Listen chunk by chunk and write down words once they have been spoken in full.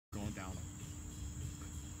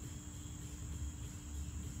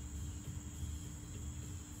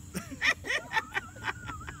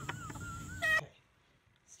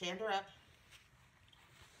stand her up.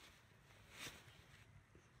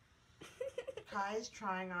 Kai's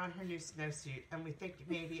trying on her new snowsuit, and we think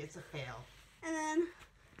maybe it's a fail. And then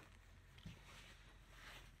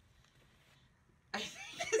I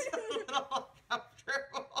think it's a little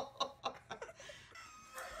uncomfortable.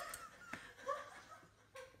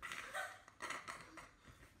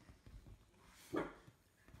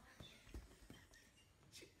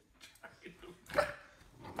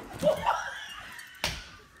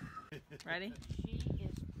 Ready? She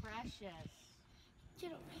is precious.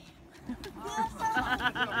 get over here.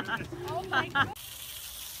 Oh my God.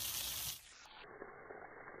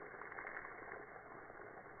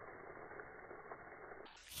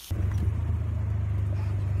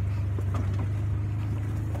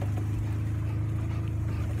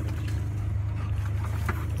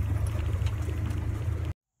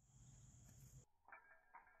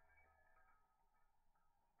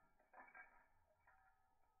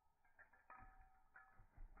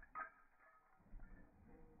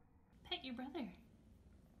 Pet your brother.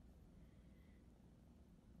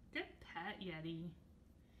 Good pet, Yeti.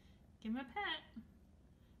 Give him a pet.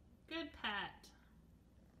 Good pet.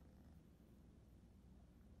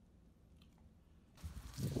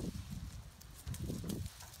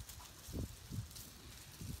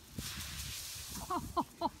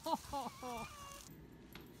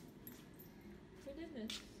 Who did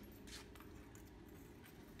this?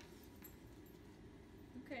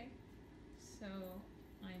 Okay, so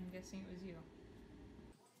I'm guessing it was you.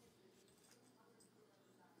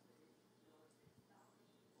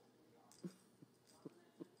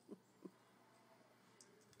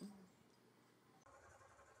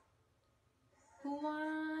 Who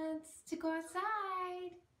wants to go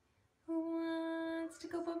outside? Who wants to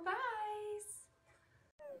go bye-byes?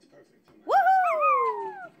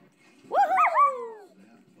 Woohoo! Woohoo!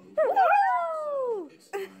 Woohoo!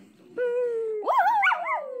 Woohoo!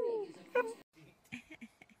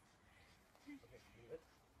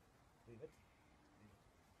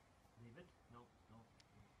 Leave it. No, no.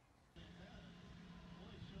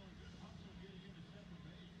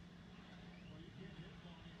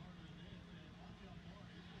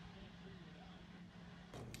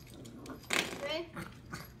 Ready?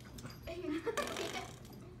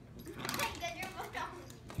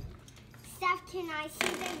 Steph, can I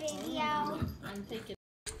see the video? I'm taking.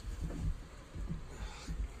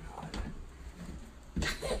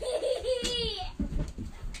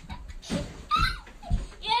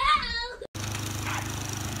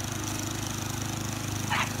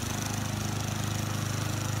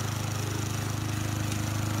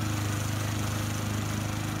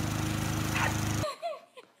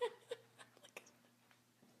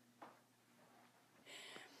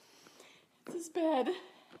 This is bad.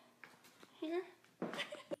 Here.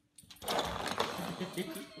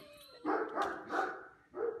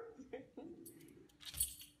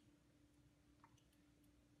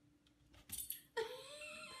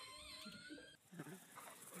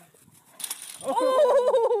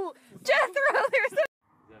 Oh! Jethro, there's a...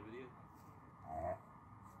 Is that video?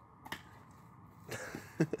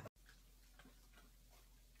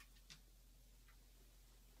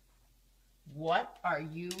 What are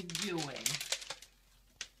you doing?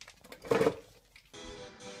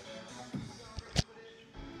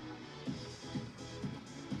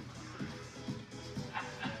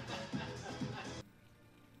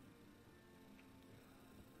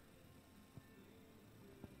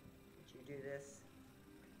 Did you do this?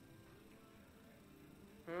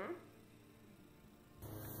 Hmm?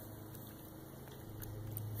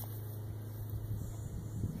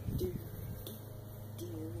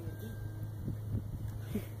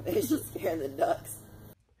 Maybe she's scaring the ducks.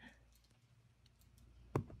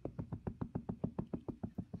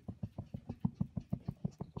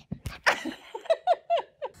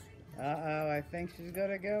 Uh-oh, I think she's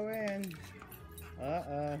gonna go in.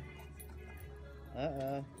 Uh-oh.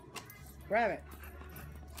 Uh-oh. Grab it.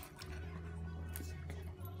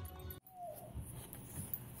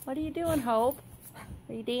 What are you doing, Hope?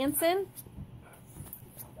 Are you dancing?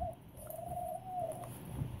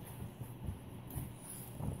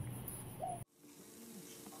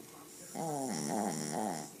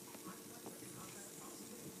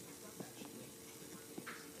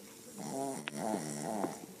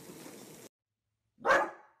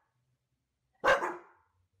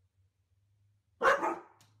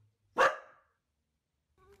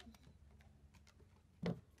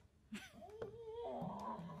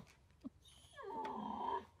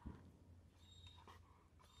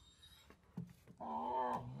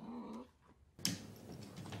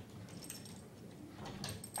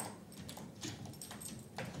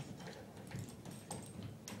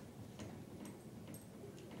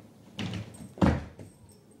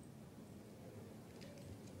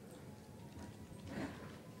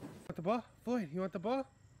 the ball? Floyd, you want the ball?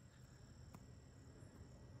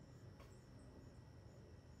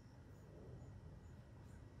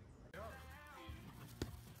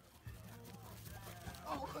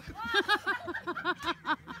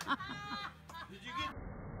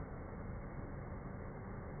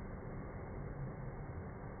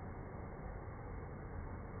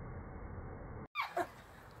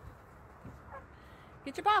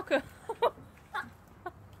 Get your ball, Kona.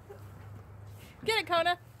 Get it,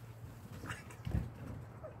 Kona.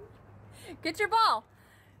 Get your ball.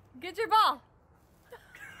 Get your ball.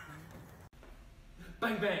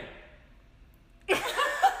 Bang, bang.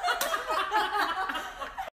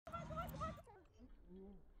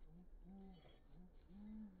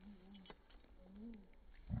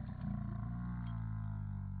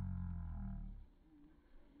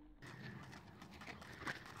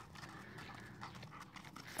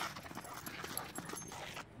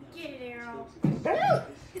 Get it, Arrow.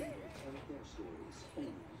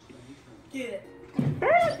 Get it.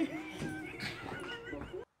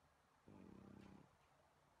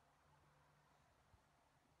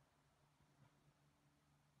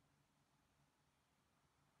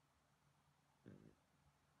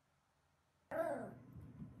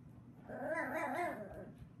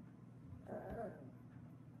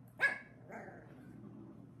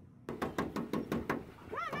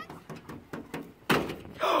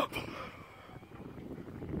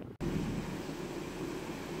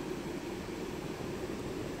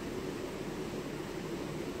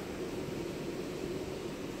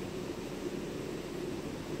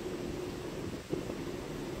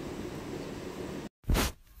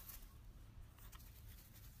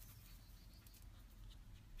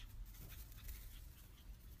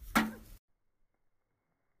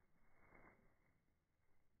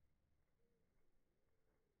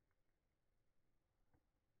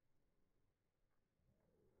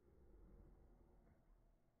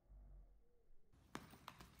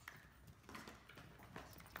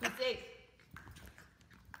 Lucy.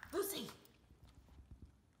 Lucy.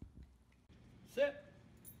 Sit.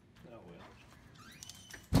 Oh, well.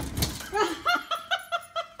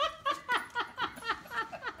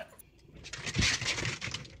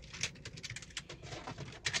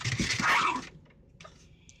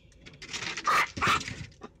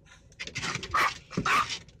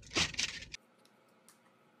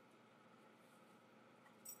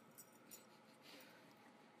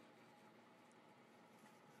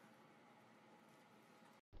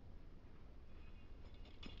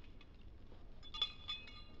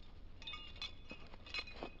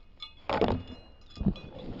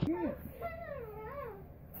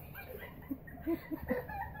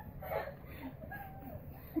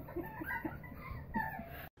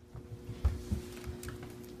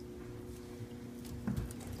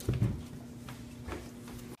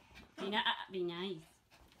 Be nice.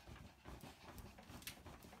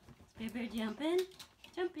 Is Bear jumping?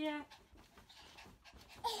 Jump here.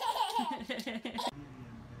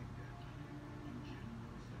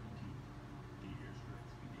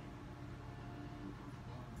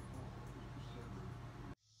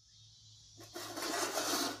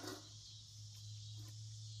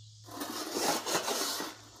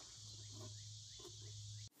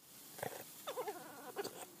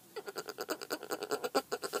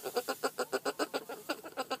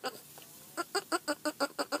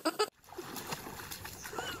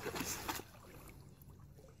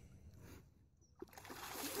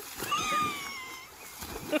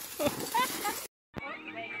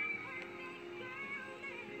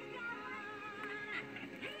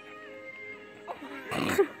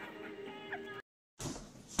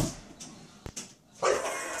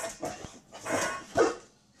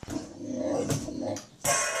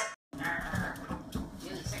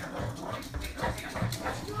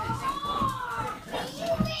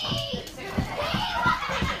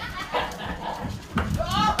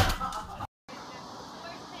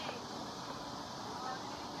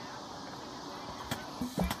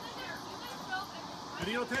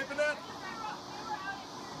 Videotaping that?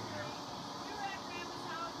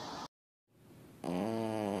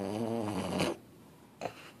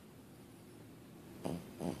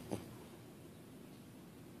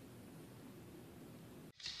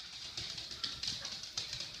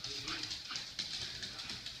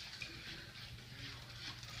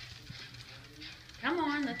 Come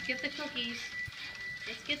on, let's get the cookies.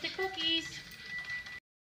 Let's get the cookies.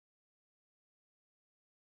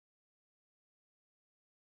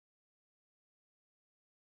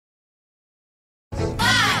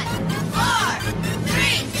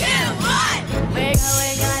 We're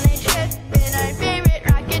going on a trip in our favorite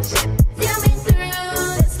rocket ship, zooming through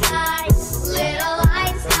the sky, little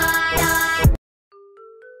Einstein.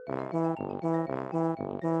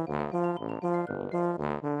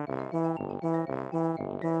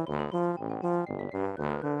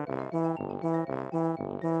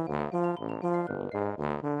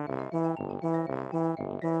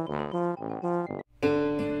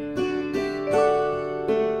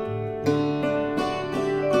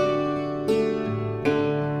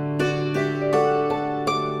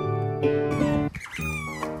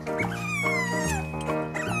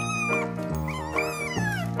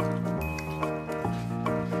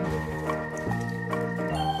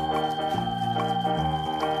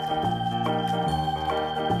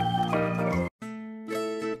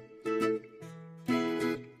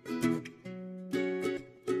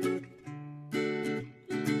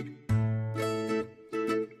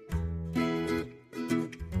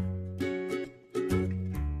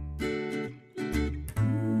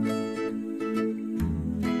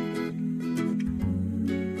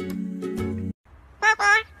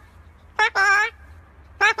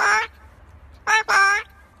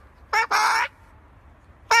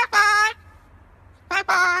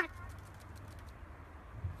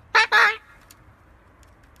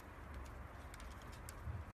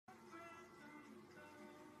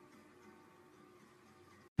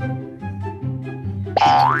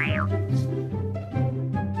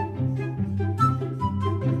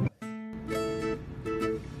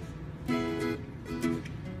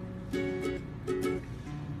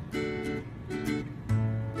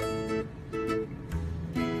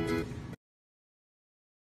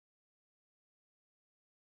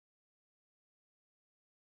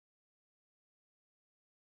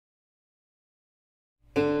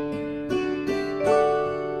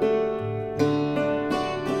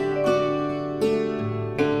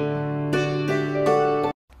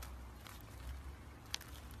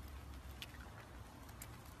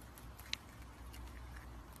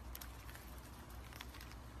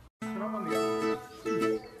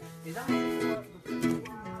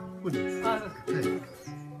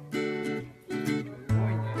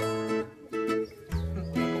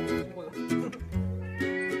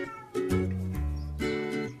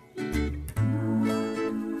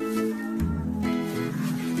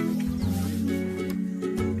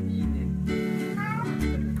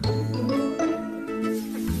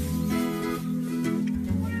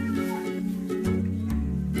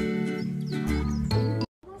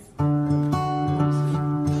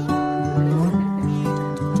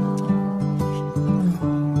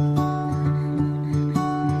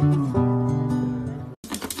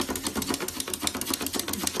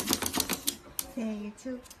 생일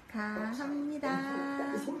축하합니다.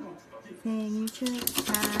 생일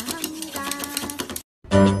축하합니다.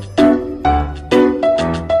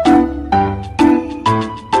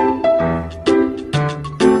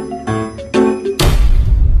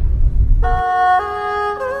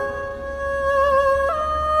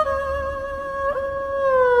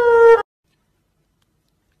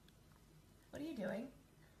 What are you doing?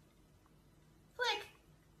 Flick!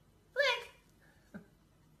 Flick!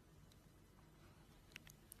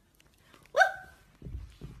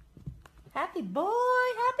 Happy boy,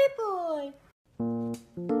 happy boy.